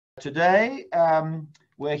Today,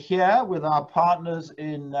 we're here with our partners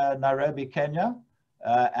in Nairobi, Kenya,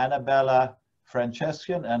 Annabella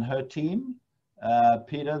Francescan and her team,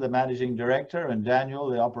 Peter, the managing director, and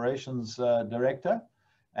Daniel, the operations director.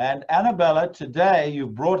 And Annabella, today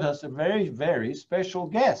you've brought us a very, very special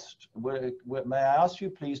guest. May I ask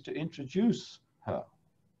you please to introduce her?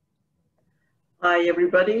 Hi,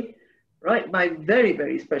 everybody. Right, my very,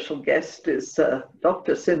 very special guest is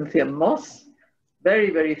Dr. Cynthia Moss,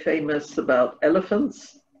 very, very famous about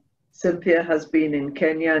elephants. Cynthia has been in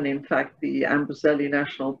Kenya and in fact the Amboseli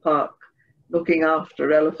National Park looking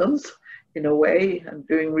after elephants in a way and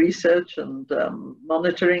doing research and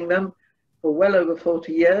monitoring them for well over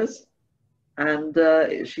 40 years. And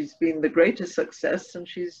she's been the greatest success, and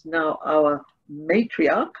she's now our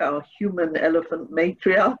matriarch, our human elephant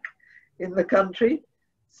matriarch in the country.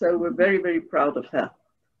 So we're very, very proud of her.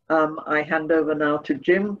 I hand over now to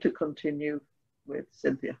Jim to continue with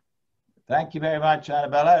Cynthia. Thank you very much,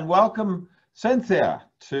 Annabella, and welcome, Cynthia,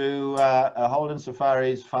 to Holden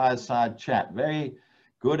Safari's Fireside Chat. Very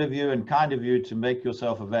good of you and kind of you to make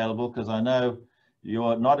yourself available, because I know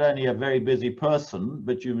you're not only a very busy person,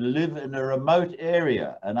 but you live in a remote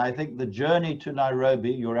area. And I think the journey to Nairobi,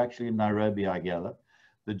 you're actually in Nairobi, I gather,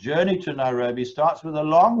 the journey to Nairobi starts with a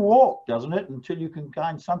long walk, doesn't it? Until you can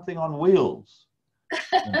find something on wheels.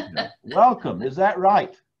 Welcome, is that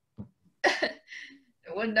right?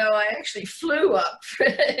 Well, no, I actually flew up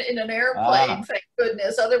in an airplane, thank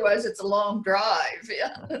goodness. Otherwise, it's a long drive.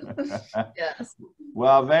 Yeah. Yes.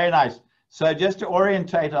 Well, very nice. So just to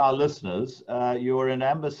orientate our listeners, you're in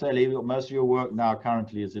Amboseli. Most of your work now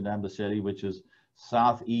currently is in Amboseli, which is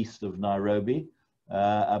southeast of Nairobi.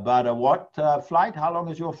 About a what flight? How long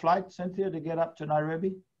is your flight, Cynthia, to get up to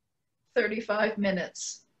Nairobi? 35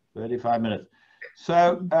 minutes. 35 minutes.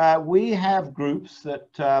 So we have groups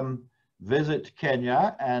that visit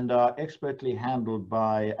Kenya and are expertly handled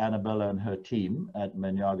by Annabella and her team at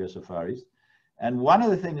Manyaga Safaris. And one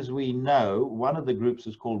of the things we know, one of the groups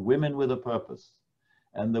is called Women with a Purpose.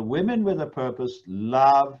 And the Women with a Purpose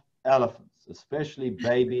love elephants, especially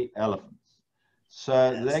baby elephants.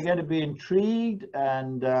 So yes, they're going to be intrigued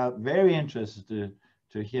and very interested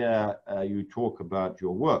to hear you talk about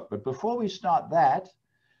your work. But before we start that,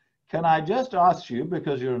 can I just ask you,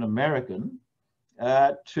 because you're an American,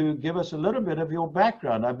 to give us a little bit of your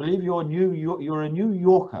background. I believe you're a New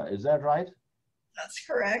Yorker, is that right? That's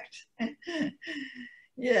correct.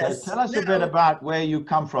 Yes. So tell us a bit about where you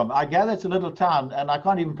come from. I gather it's a little town, and I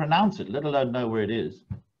can't even pronounce it, let alone know where it is.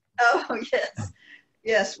 Oh, yes.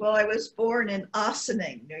 Yes, well, I was born in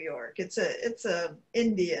Ossining, New York. It's a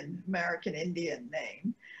American Indian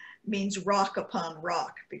name. It means rock upon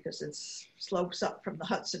rock because it slopes up from the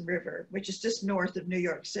Hudson River, which is just north of New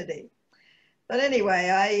York City. But anyway,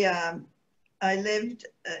 I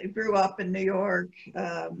grew up in New York,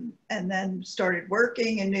 and then started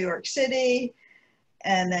working in New York City,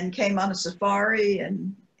 and then came on a safari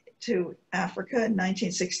to Africa in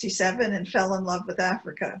 1967 and fell in love with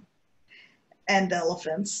Africa and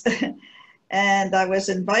elephants. And I was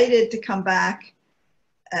invited to come back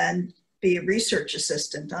and be a research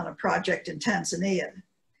assistant on a project in Tanzania.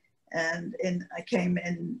 And I came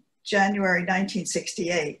in January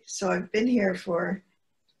 1968. So I've been here for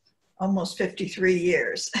almost 53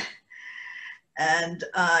 years. And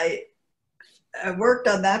I worked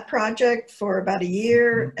on that project for about a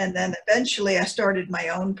year. And then eventually I started my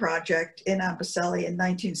own project in Amboseli in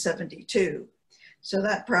 1972. So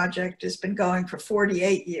that project has been going for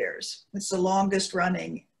 48 years. It's the longest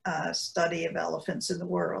running study of elephants in the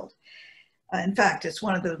world. In fact, it's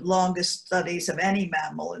one of the longest studies of any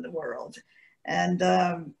mammal in the world. And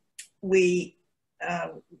we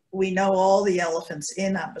know all the elephants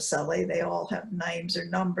in Amboseli. They all have names or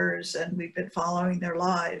numbers, and we've been following their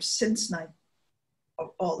lives since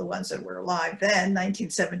all the ones that were alive then,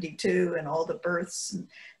 1972, and all the births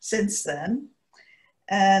since then.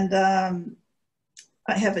 And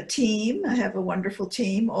I have a team. I have a wonderful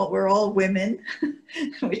team. We're all women,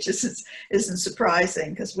 which isn't surprising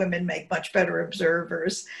because women make much better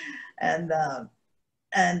observers. And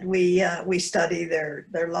we study their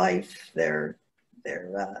life, their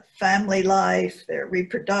family life, their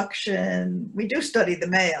reproduction. We do study the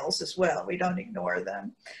males as well. We don't ignore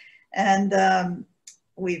them. And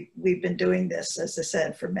we've been doing this, as I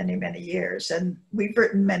said, for many, many years. And we've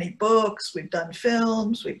written many books. We've done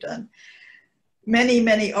films. We've done many,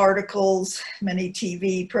 many articles, many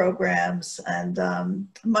TV programs. And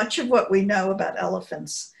much of what we know about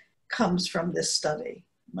elephants comes from this study.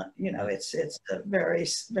 You know, it's a very,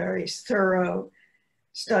 very thorough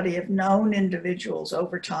study of known individuals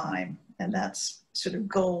over time. And that's sort of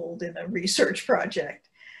gold in a research project.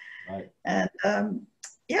 Right. And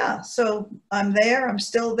yeah, so I'm there. I'm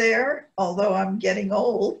still there, although I'm getting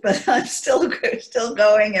old, but I'm still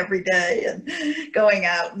going every day and going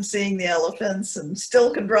out and seeing the elephants, and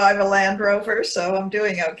still can drive a Land Rover, so I'm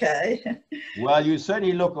doing okay. Well, you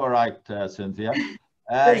certainly look all right, Cynthia.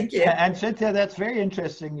 Thank you. And Cynthia, that's very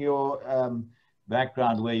interesting, your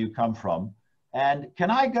background, where you come from. And can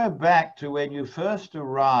I go back to when you first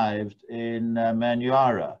arrived in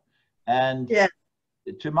Manyara? And Yeah.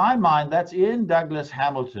 to my mind, that's Ian Douglas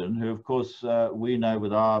Hamilton, who, of course, we know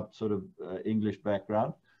with our sort of English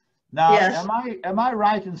background. Now, Yes. am I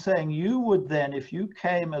right in saying you would then, if you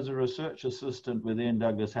came as a research assistant with Ian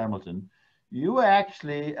Douglas Hamilton, you were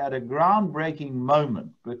actually at a groundbreaking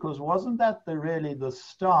moment, because wasn't that really the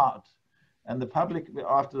start, and the public,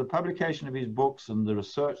 after the publication of his books and the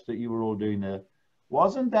research that you were all doing there,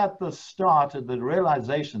 wasn't that the start of the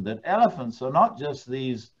realization that elephants are not just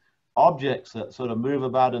these objects that sort of move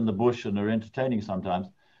about in the bush and are entertaining sometimes?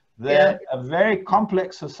 They're a very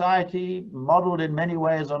complex society, modeled in many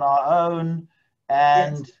ways on our own,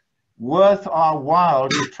 and worth our while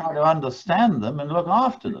to try to understand them and look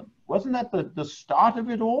after them. Wasn't that the start of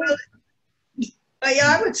it all?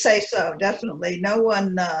 Yeah, I would say so, definitely. No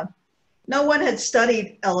one had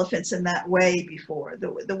studied elephants in that way before.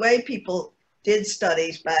 The way people did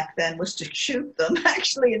studies back then was to shoot them,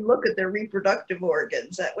 actually, and look at their reproductive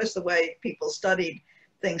organs. That was the way people studied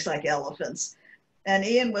things like elephants. And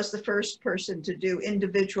Ian was the first person to do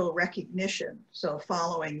individual recognition, so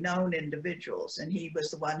following known individuals. And he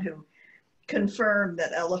was the one who confirmed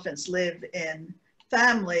that elephants live in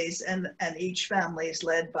families, and each family is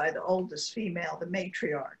led by the oldest female, the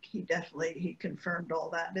matriarch. He confirmed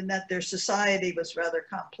all that, and that their society was rather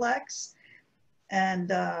complex, and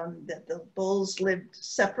that the bulls lived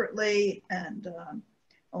separately, and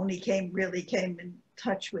only came in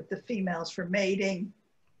touch with the females for mating.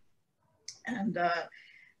 And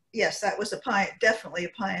yes, that was definitely a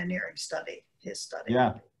pioneering study, his study.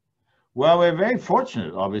 Yeah. Well, we're very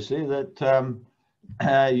fortunate, obviously,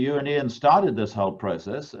 that you and Ian started this whole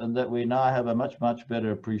process, and that we now have a much, much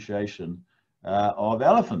better appreciation of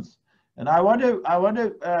elephants. And I want to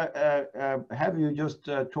have you just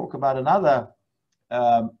talk about another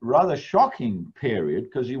rather shocking period,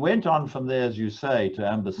 because you went on from there, as you say, to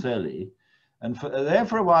Amboseli. And there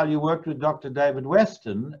for a while, you worked with Dr. David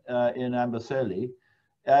Weston in Amboseli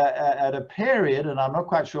at a period, and I'm not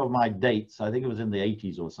quite sure of my dates, I think it was in the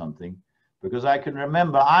 80s or something, because I can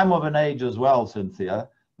remember, I'm of an age as well, Cynthia,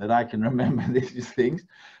 that I can remember these things,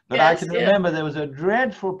 but yes, I can remember there was a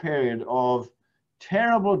dreadful period of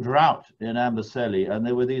terrible drought in Amboseli, and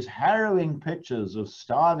there were these harrowing pictures of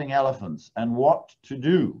starving elephants and what to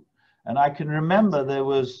do. And I can remember there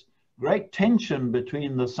was great tension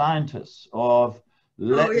between the scientists of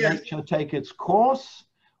let nature take its course,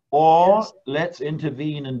 or let's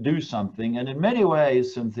intervene and do something. And in many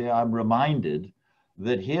ways, Cynthia, I'm reminded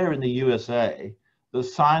that here in the USA, the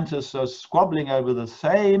scientists are squabbling over the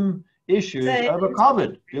same issues over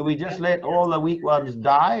COVID. Do we just let all the weak ones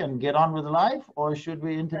die and get on with life, or should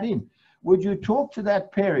we intervene? Would you talk to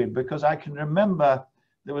that period? Because I can remember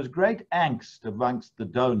there was great angst amongst the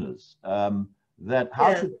donors, that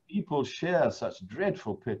how could people share such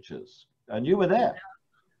dreadful pictures? And you were there.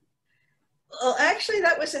 Well, actually,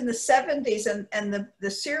 that was in the 70s, and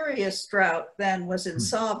the serious drought then was in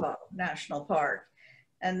Tsavo National Park.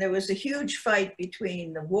 And there was a huge fight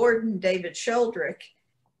between the warden, David Sheldrick,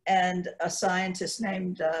 and a scientist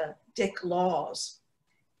named Dick Laws.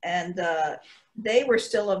 And they were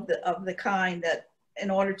still of the kind that in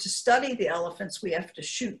order to study the elephants, we have to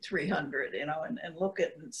shoot 300, and look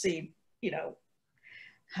at and see,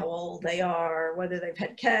 how old they are, whether they've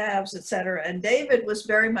had calves, etc. And David was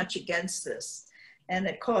very much against this, and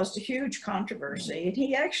it caused a huge controversy. And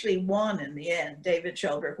he actually won in the end. David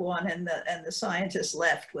Sheldrick won, and the scientists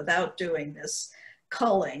left without doing this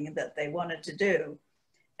culling that they wanted to do.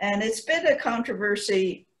 And it's been a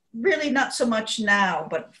controversy, really not so much now,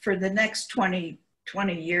 but for the next 20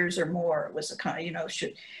 years or more, it was a kind of,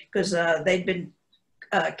 because they'd been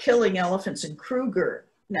killing elephants in Kruger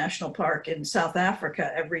National Park in South Africa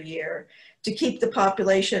every year to keep the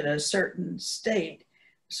population at a certain state,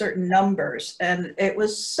 certain numbers. And it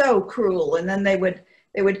was so cruel. And then they would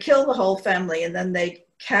kill the whole family, and then they'd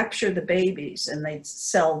capture the babies and they'd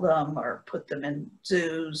sell them or put them in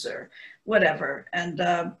zoos or whatever. And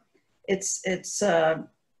it's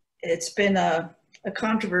been a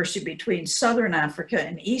controversy between Southern Africa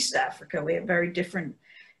and East Africa. We have very different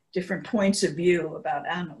points of view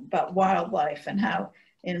about wildlife, and how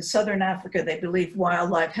in Southern Africa, they believe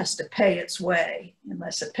wildlife has to pay its way.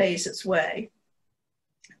 Unless it pays its way,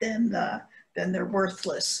 then then they're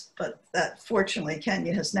worthless. But that, fortunately,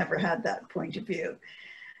 Kenya has never had that point of view.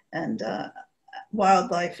 And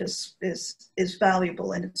wildlife is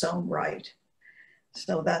valuable in its own right.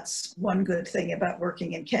 So that's one good thing about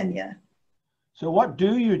working in Kenya. So what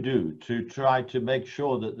do you do to try to make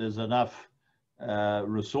sure that there's enough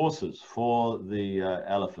resources for the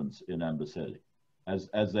elephants in Amboseli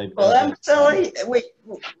as they? Well, Amboseli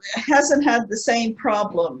hasn't had the same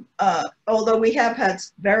problem, although we have had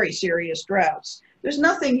very serious droughts. There's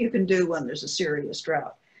nothing you can do when there's a serious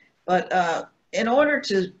drought. But in order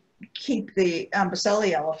to keep the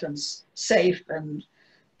Amboseli elephants safe and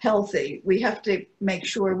healthy, we have to make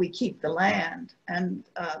sure we keep the land. And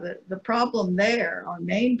the problem there, our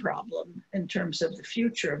main problem in terms of the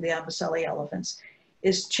future of the Amboseli elephants,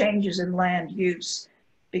 is changes in land use.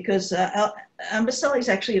 Because Amboseli is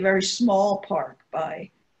actually a very small park by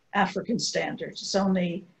African standards. It's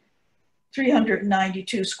only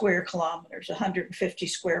 392 square kilometers, 150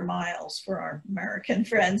 square miles for our American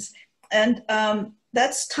friends. And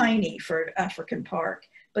that's tiny for African park.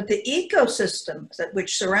 But the ecosystem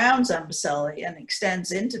which surrounds Amboseli and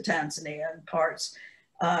extends into Tanzania in parts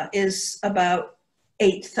is about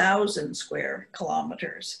 8,000 square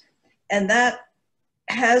kilometers. And that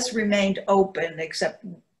has remained open, except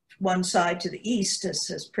one side to the east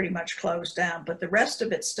has pretty much closed down, but the rest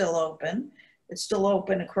of it's still open. It's still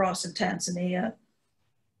open across in Tanzania.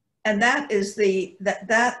 And that is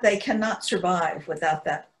that they cannot survive without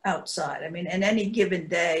that outside. I mean, in any given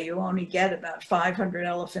day, you only get about 500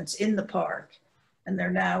 elephants in the park, and they're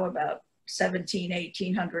now about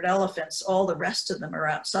 1,800 elephants. All the rest of them are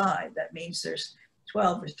outside. That means there's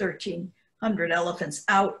 12 or 1,300 elephants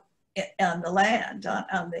out on the land,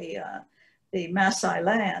 on the Maasai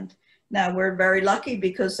land. Now we're very lucky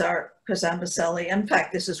because Amboseli, in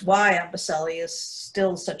fact, this is why Amboseli is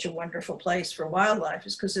still such a wonderful place for wildlife,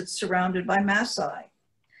 is because it's surrounded by Maasai.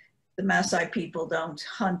 The Maasai people don't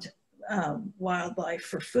hunt wildlife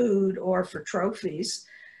for food or for trophies.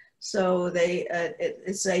 So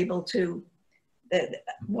it's able to,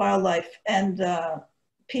 wildlife and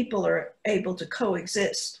people are able to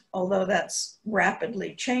coexist, although that's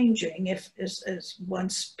rapidly changing as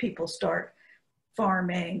once people start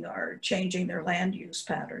farming or changing their land use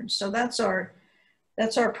patterns. So that's our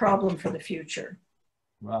problem for the future.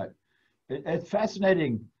 Right. It's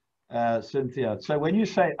fascinating, Cynthia. So when you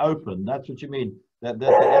say open, that's what you mean. That the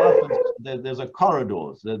elephants, there's a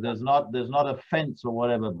corridor. So there's not a fence or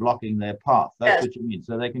whatever blocking their path. That's Yes. what you mean.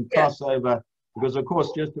 So they can cross over, because of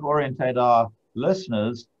course, just to orientate our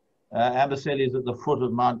listeners, Amboseli is at the foot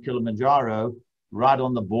of Mount Kilimanjaro, right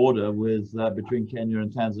on the border with between Kenya and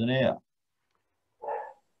Tanzania.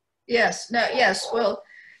 Yes. No. Yes. Well,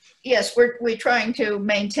 yes. We're trying to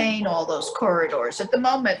maintain all those corridors. At the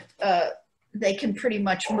moment, they can pretty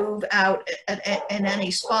much move out in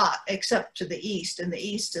any spot except to the east, and the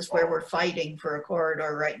east is where we're fighting for a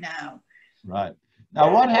corridor right now. Right.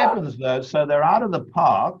 Now, what happens though? So they're out of the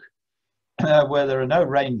park where there are no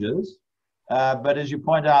rangers, but as you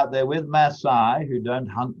point out, they're with Maasai who don't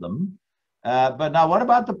hunt them. But now, what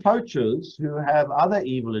about the poachers who have other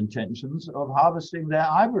evil intentions of harvesting their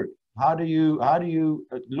ivory? How do you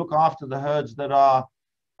look after the herds that are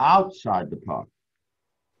outside the park?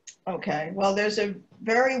 Okay, well, there's a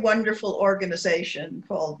very wonderful organization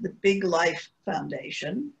called the Big Life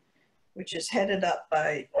Foundation, which is headed up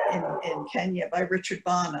in Kenya by Richard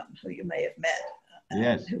Bonham, who you may have met,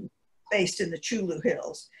 Yes, who's based in the Chulu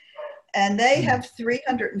Hills. And they have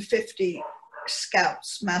 350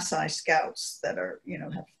 scouts, Maasai scouts, that are,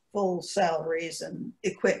 have full salaries and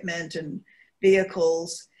equipment and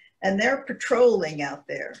vehicles, and they're patrolling out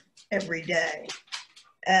there every day.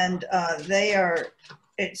 And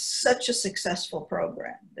it's such a successful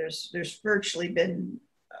program. There's virtually been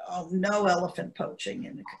no elephant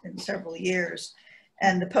poaching in several years.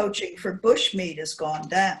 And the poaching for bushmeat has gone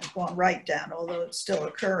right down, although it's still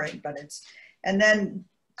occurring, and then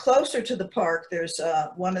closer to the park, there's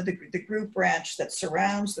one of the group ranch that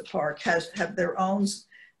surrounds the park have their own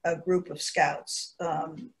group of scouts,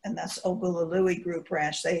 and that's Obulalui Group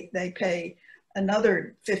Ranch. They pay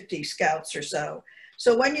another 50 scouts or so.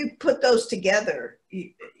 So when you put those together,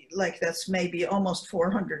 that's maybe almost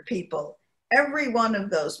 400 people. Every one of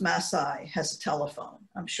those Maasai has a telephone,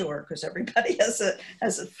 I'm sure, because everybody has a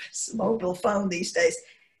mobile phone these days.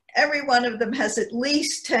 Every one of them has at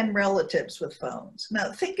least 10 relatives with phones.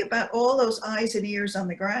 Now think about all those eyes and ears on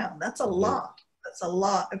the ground. That's a lot. That's a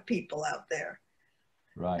lot of people out there.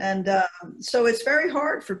 right. And so it's very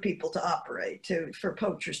hard for people to operate, for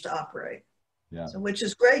poachers to operate. Yeah. So, which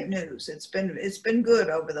is great news. It's been good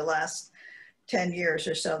over the last 10 years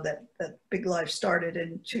or so that Big Life started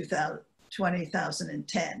in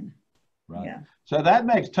 2010. Right. Yeah. So that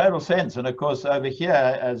makes total sense. And of course, over here,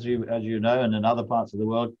 as you know, and in other parts of the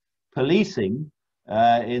world, policing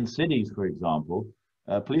in cities, for example,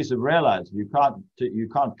 police have realized you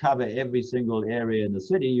can't cover every single area in the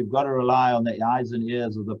city. You've got to rely on the eyes and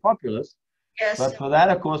ears of the populace. Yes. But for that,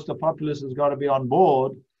 of course, the populace has got to be on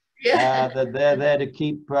board. Yeah. That they're there to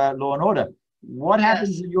keep law and order. What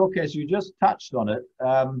happens in your case? You just touched on it.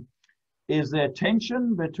 Is there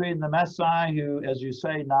tension between the Maasai who, as you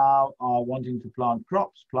say now, are wanting to plant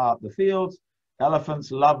crops, plow up the fields?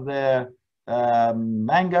 Elephants love their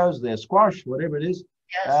mangoes, their squash, whatever it is.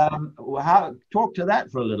 Yes. Talk to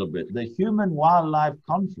that for a little bit, the human-wildlife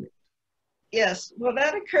conflict. Yes, well,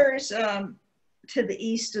 that occurs to the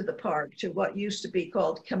east of the park, to what used to be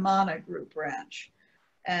called Kamana Group Ranch.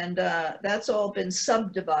 And that's all been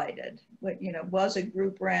subdivided. What, you know, was a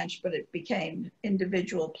group ranch, but it became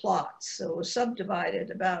individual plots. So it was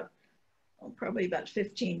subdivided probably about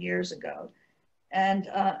 15 years ago. And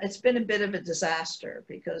it's been a bit of a disaster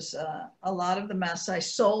because a lot of the Maasai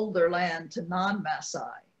sold their land to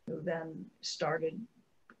non-Maasai, who then started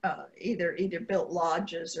either built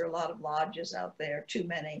lodges, or a lot of lodges out there, too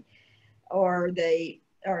many, or they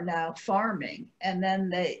are now farming. And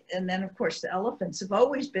then of course the elephants have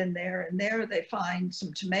always been there, and there they find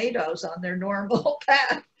some tomatoes on their normal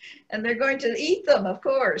path, and they're going to eat them, of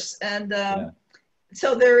course. And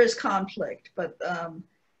so there is conflict, but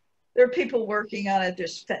there are people working on it.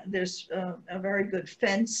 There's a very good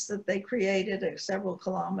fence that they created, several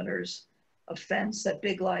kilometers of fence that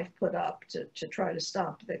Big Life put up to try to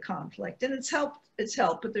stop the conflict. And it's helped,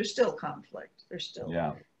 but there's still conflict. There's still.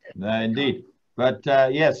 Yeah, no, indeed. But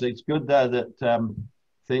yes, it's good that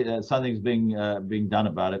something's being done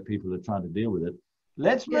about it. People are trying to deal with it.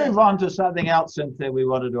 Let's move on to something else, Cynthia, we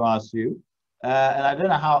wanted to ask you. And I don't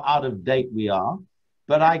know how out of date we are,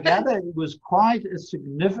 but I gather it was quite a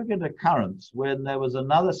significant occurrence when there was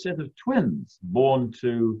another set of twins born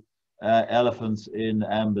to elephants in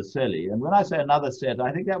Amboseli. And when I say another set,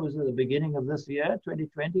 I think that was at the beginning of this year,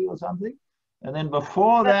 2020 or something. And then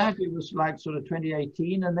before that, it was like sort of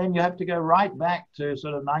 2018. And then you have to go right back to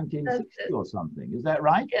sort of 1960 or something. Is that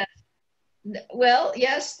right? Yes. Well,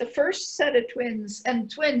 yes, the first set of twins,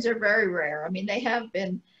 and twins are very rare. I mean, they have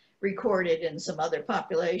been recorded in some other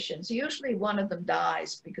populations. Usually one of them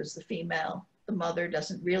dies because the mother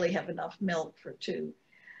doesn't really have enough milk for two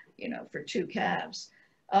calves.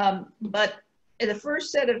 But the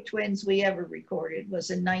first set of twins we ever recorded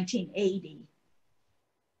was in 1980.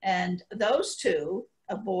 And those two,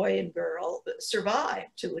 a boy and girl,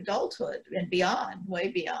 survived to adulthood and beyond, way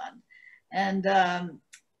beyond. And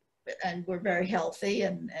were very healthy.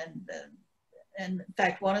 And in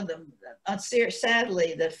fact, one of them,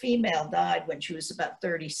 sadly, the female died when she was about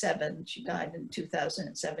 37. She died in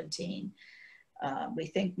 2017. We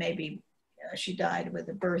think maybe she died with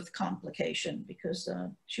a birth complication because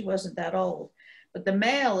she wasn't that old. But the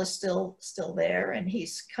male is still there, and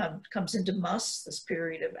he's comes into muss, this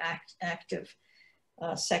period of active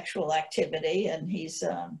sexual activity, and he's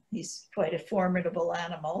quite a formidable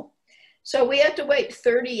animal. So we had to wait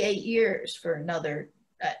 38 years for another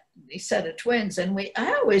set of twins, and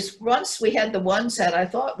once we had the one set, I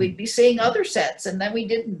thought we'd be seeing other sets, and then we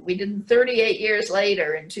didn't. 38 years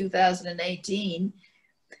later, in 2018,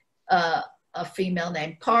 a female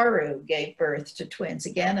named Paru gave birth to twins,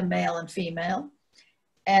 again a male and female.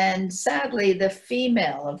 And sadly, the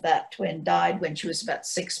female of that twin died when she was about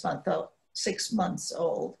 6 months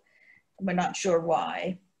old. We're not sure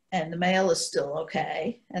why. And the male is still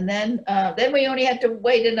okay. And then we only had to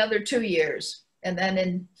wait another 2 years. And then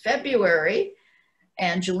in February,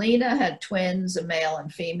 Angelina had twins, a male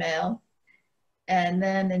and female. And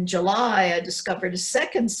then in July, I discovered a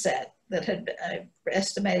second set that I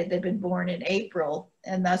estimated they'd been born in April,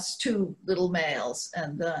 and that's two little males.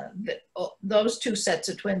 And those two sets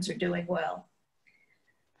of twins are doing well.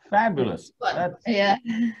 Fabulous. Yeah.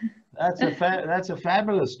 That's a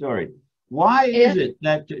fabulous story. Why is it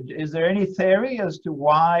that, is there any theory as to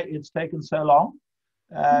why it's taken so long?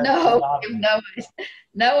 No,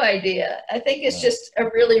 no idea. I think it's just a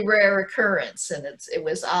really rare occurrence, and it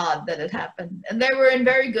was odd that it happened. And they were in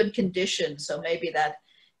very good condition, so maybe that,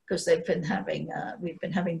 because we've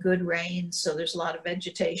been having good rain, so there's a lot of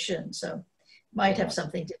vegetation, so might have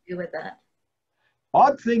something to do with that.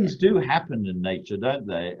 Odd things do happen in nature, don't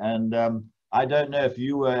they? And I don't know if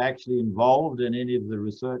you were actually involved in any of the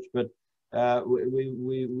research, but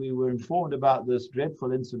we were informed about this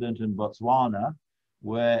dreadful incident in Botswana,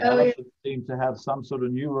 where elephants seem to have some sort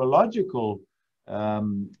of neurological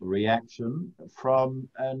reaction from,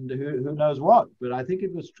 and who knows what, but I think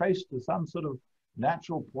it was traced to some sort of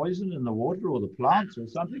natural poison in the water or the plants or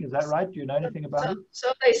something. Is that right? Do you know anything about it?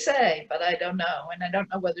 So they say, but I don't know. And I don't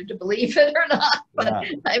know whether to believe it or not, but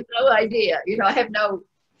Yeah. I have no idea. You know, I have no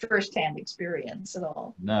firsthand experience at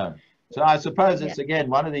all. No. So I suppose Yeah. it's, again,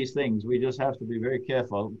 one of these things. We just have to be very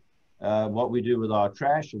careful what we do with our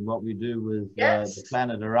trash and what we do with the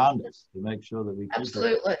planet around us to make sure that we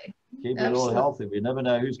keep it all healthy. We never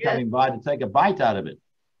know who's coming by to take a bite out of it.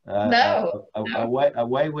 A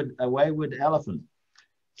wayward elephant.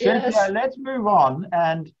 Cynthia, let's move on.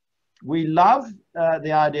 And we love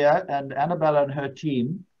the idea, and Annabella and her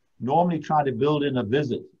team normally try to build in a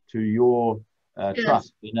visit to your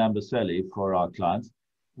trust in Amboseli for our clients.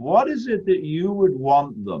 What is it that you would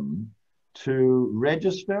want them to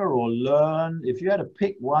register or learn? If you had to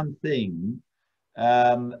pick one thing,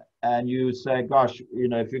 and you say, gosh, you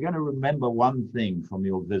know, if you're going to remember one thing from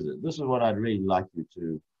your visit, this is what I'd really like you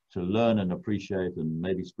to learn and appreciate and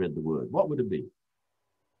maybe spread the word. What would it be?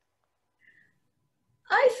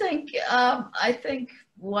 I think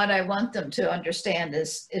what I want them to understand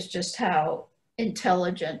is just how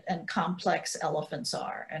intelligent and complex elephants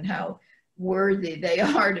are, and how worthy they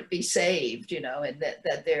are to be saved, you know, and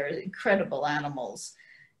that they're incredible animals.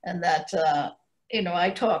 And that, you know, I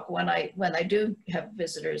talk when I do have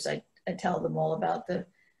visitors, I tell them all about the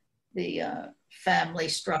family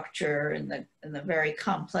structure and the very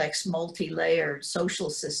complex multi-layered social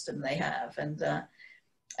system they have, and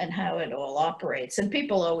how it all operates. And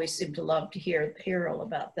people always seem to love to hear all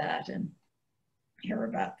about that, and hear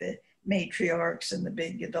about the matriarchs and the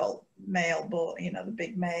big adult male boy, you know, the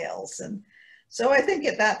big males. And so I think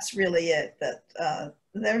that's really it, that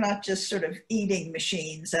they're not just sort of eating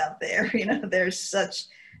machines out there. You know, there's such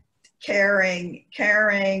caring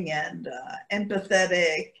and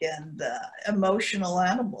empathetic and emotional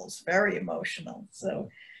animals, very emotional. So,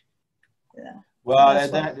 yeah. Well,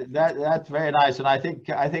 that's very nice. And I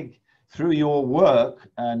think through your work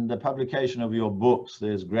and the publication of your books,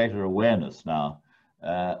 there's greater awareness now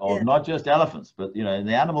of not just elephants, but, you know, in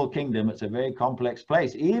the animal kingdom, it's a very complex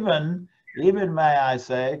place. Even may I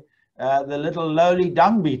say, the little lowly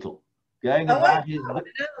dung beetle going about his.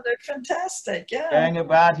 They're fantastic. Yeah. Going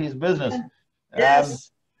about his business. Yes.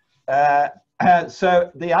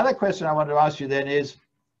 So the other question I want to ask you then is,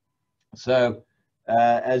 so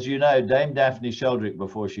as you know, Dame Daphne Sheldrick,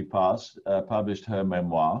 before she passed, published her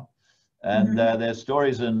memoir, and there's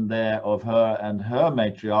stories in there of her and her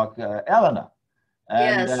matriarch, Eleanor.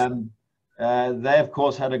 And they, of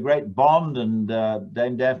course, had a great bond, and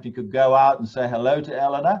Dame Daphne could go out and say hello to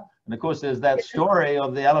Eleanor. And of course, there's that story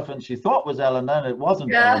of the elephant she thought was Eleanor, and it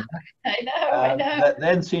wasn't Eleanor. I know. That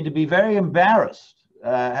then seemed to be very embarrassed,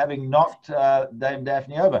 having knocked Dame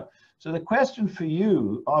Daphne over. So the question for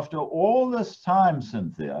you, after all this time,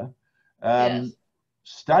 Cynthia,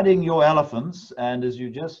 studying your elephants, and as you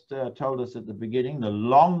just told us at the beginning, the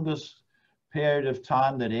longest period of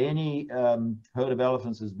time that any herd of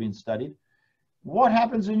elephants has been studied, what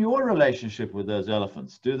happens in your relationship with those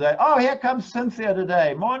elephants? Do they, oh, here comes Cynthia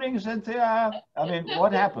today. Morning, Cynthia. I mean,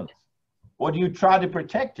 what happens? Or do you try to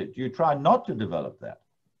protect it? Do you try not to develop that?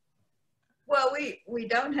 Well, we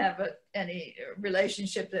don't have any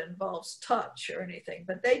relationship that involves touch or anything,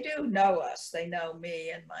 but they do know us. They know me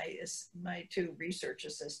and my two research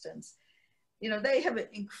assistants. You know, they have an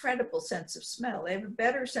incredible sense of smell. They have a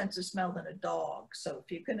better sense of smell than a dog. So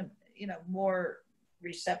if you can, you know, more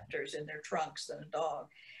receptors in their trunks than a dog.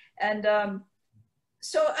 And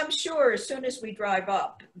so I'm sure as soon as we drive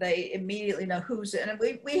up, they immediately know who's in. And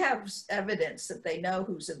we have evidence that they know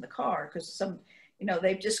who's in the car, because some, you know,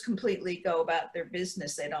 they just completely go about their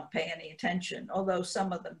business. They don't pay any attention, although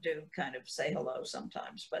some of them do kind of say hello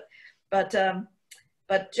sometimes.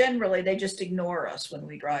 But generally, they just ignore us when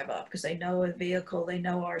we drive up, because they know a vehicle, they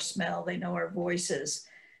know our smell, they know our voices.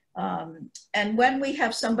 And when we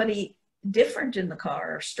have somebody different in the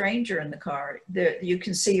car, or stranger in the car, you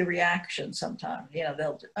can see a reaction sometimes. You know,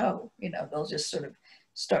 they'll just sort of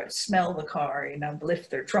smell the car, you know,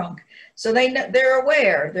 lift their trunk. So they're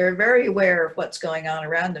aware. They're very aware of what's going on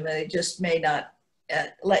around them. And they just may not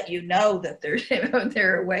let you know that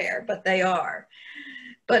they're aware, but they are.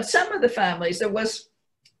 But some of the families,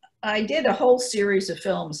 I did a whole series of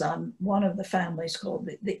films on one of the families called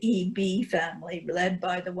the EB family, led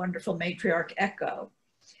by the wonderful matriarch Echo.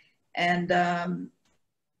 And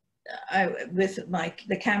with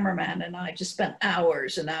the cameraman and I just spent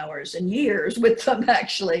hours and hours and years with them,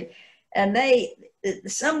 actually. And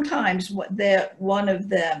sometimes one of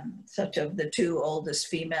them, such of the two oldest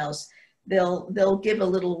females, they'll give a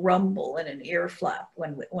little rumble and an ear flap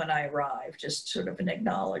when I arrive, just sort of an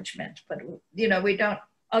acknowledgement. But, you know, we don't,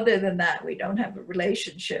 other than that, we don't have a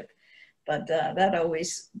relationship. But that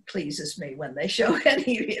always pleases me when they show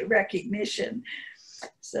any recognition.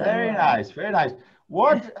 So, very nice, very nice.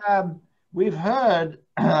 What we've heard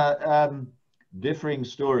differing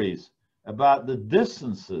stories about the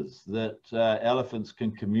distances that elephants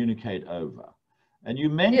can communicate over. And you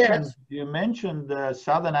mentioned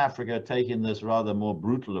Southern Africa taking this rather more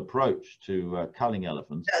brutal approach to culling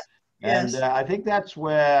elephants. Yes. And I think that's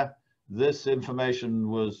where this information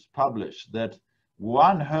was published, that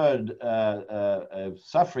one herd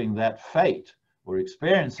suffering that fate or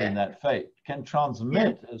experiencing that fate can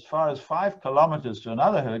transmit as far as 5 kilometers to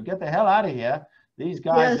another herd. Get the hell out of here. These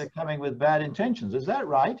guys are coming with bad intentions. Is that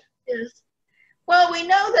right? Yes. Well, we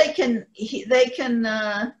know they can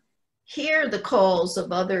hear the calls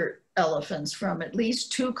of other elephants from at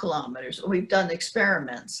least 2 kilometers. We've done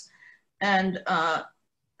experiments, and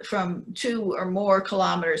from 2 or more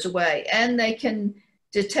kilometers away, and they can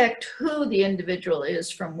detect who the individual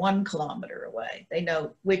is from 1 kilometer away. They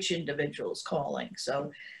know which individual is calling,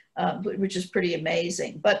 so which is pretty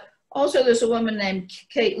amazing. But also there's a woman named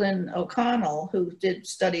Caitlin O'Connell who did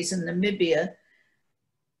studies in Namibia,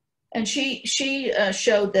 and she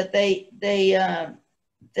showed that they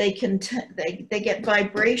get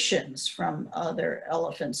vibrations from other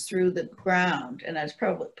elephants through the ground, and that's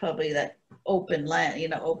probably that open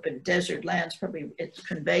land, open desert lands, probably it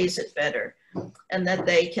conveys it better, and that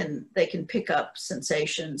they can pick up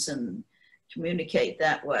sensations and communicate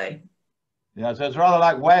that way. Yeah, so it's rather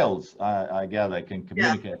like whales, I gather, can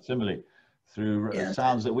communicate similarly through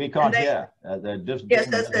sounds that we can't hear. They're just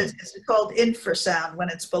it's called infrasound when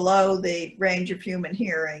it's below the range of human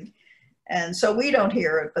hearing. And so we don't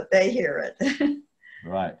hear it, but they hear it.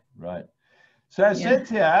 Right. So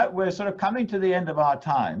Cynthia, we're sort of coming to the end of our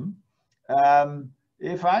time.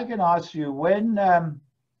 If I can ask you, when,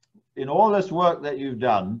 in all this work that you've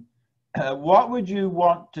done, what would you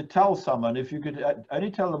want to tell someone if you could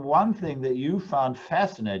only tell them one thing that you found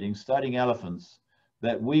fascinating studying elephants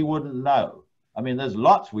that we wouldn't know? I mean, there's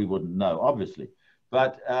lots we wouldn't know, obviously,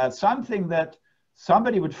 but something that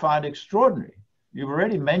somebody would find extraordinary. You've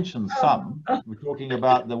already mentioned some. We're talking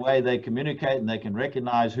about the way they communicate, and they can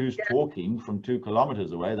recognize who's talking from 2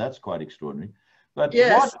 kilometers away. That's quite extraordinary. But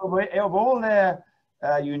what of all their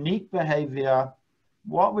unique behavior,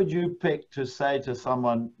 what would you pick to say to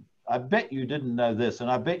someone, I bet you didn't know this,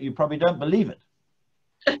 and I bet you probably don't believe it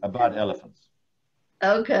about elephants?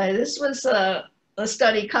 Okay, this was a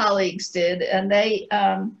study colleagues did, and they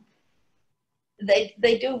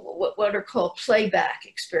do what are called playback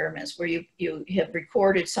experiments, where you have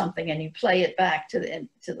recorded something and you play it back in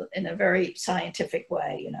a very scientific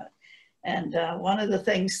way, And one of the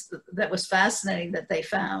things that was fascinating that they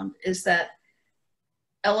found is that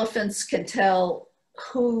elephants can tell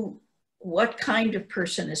what kind of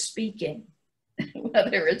person is speaking,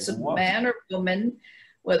 whether it's a man or woman,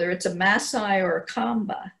 whether it's a Maasai or a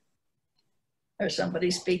Kamba, or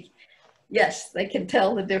somebody speaking. Yes, they can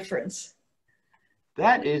tell the difference.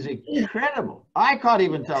 That is incredible. I can't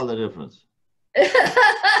even tell the difference.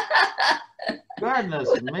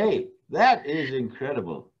 Goodness me, that is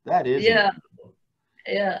incredible. That is incredible.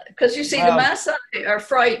 Yeah, because you see, the Maasai are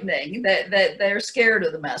frightening. They're scared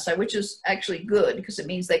of the Maasai, which is actually good because it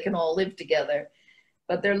means they can all live together.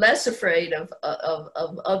 But they're less afraid of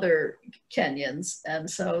other Kenyans, and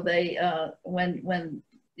so they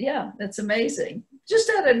that's amazing. Just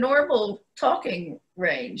at a normal talking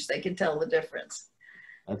range, they can tell the difference.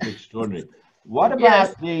 That's extraordinary. What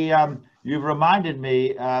about you've reminded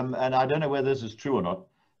me, and I don't know whether this is true or not,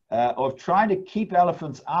 of trying to keep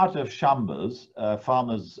elephants out of shambas,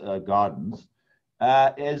 farmers' gardens,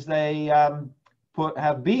 is they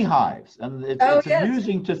have beehives. And it's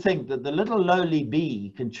amusing to think that the little lowly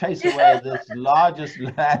bee can chase away this largest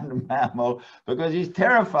land mammal because he's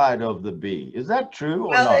terrified of the bee. Is that true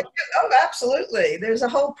or not? Absolutely. There's a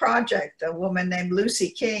whole project a woman named Lucy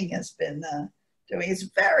King has been doing. It's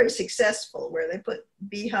very successful, where they put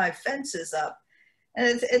beehive fences up.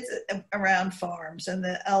 And it's around farms, and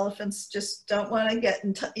the elephants just don't want to get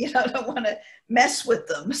don't want to mess with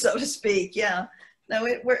them, so to speak. Yeah, no,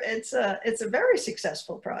 it's a very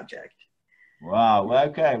successful project. Wow.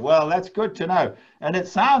 Okay. Well, that's good to know. And it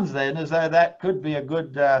sounds then as though that could be a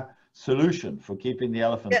good solution for keeping the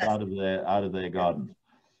elephants out of their gardens.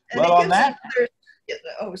 And well, on that.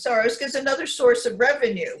 It gives another source of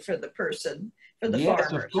revenue for the person. Yes,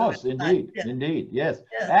 farmers. Of course, indeed, yes.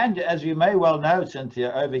 And as you may well know,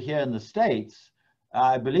 Cynthia, over here in the States,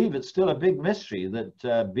 I believe it's still a big mystery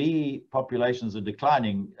that bee populations are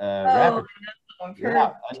declining rapidly.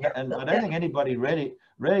 And I don't think anybody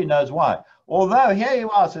really knows why. Although here you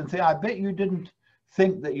are, Cynthia, I bet you didn't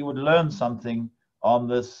think that you would learn something on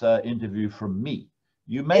this interview from me.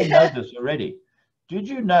 You may know this already. Did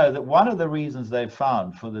you know that one of the reasons they've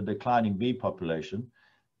found for the declining bee population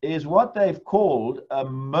is what they've called a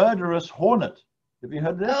murderous hornet? Have you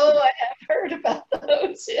heard this? Oh, I have heard about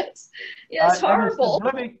those. Yes, yes, horrible.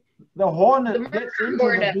 The hornet gets into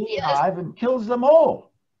the beehive and kills them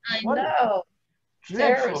all. I know.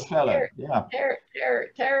 Dreadful fellow. Yeah.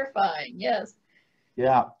 Terrifying. Yes.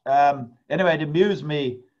 Yeah. Anyway, it amused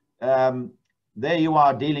me. There you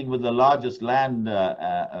are dealing with the largest land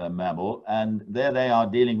mammal, and there they are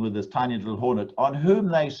dealing with this tiny little hornet on whom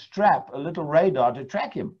they strap a little radar to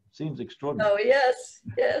track him. Seems extraordinary. Oh, yes,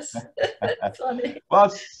 yes. Funny. Well,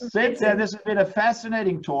 Cynthia, this has been a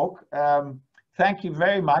fascinating talk. Thank you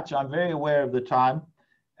very much. I'm very aware of the time,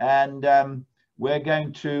 and we're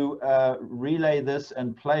going to relay this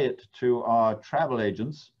and play it to our travel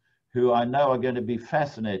agents, who I know are going to be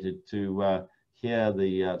fascinated to hear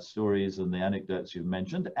the stories and the anecdotes you've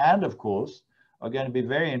mentioned, and of course are going to be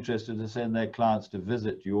very interested to send their clients to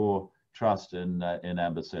visit your trust in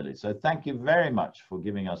Amboseli. So thank you very much for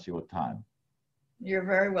giving us your time. You're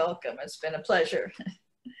very welcome. It's been a pleasure.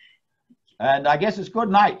 And I guess it's good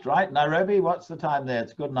night, right? Nairobi, what's the time there?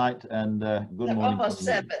 It's good night and good morning. Almost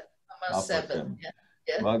 7. Almost 7.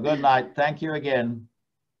 Yeah. Well, good night. Thank you again.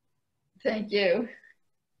 Thank you.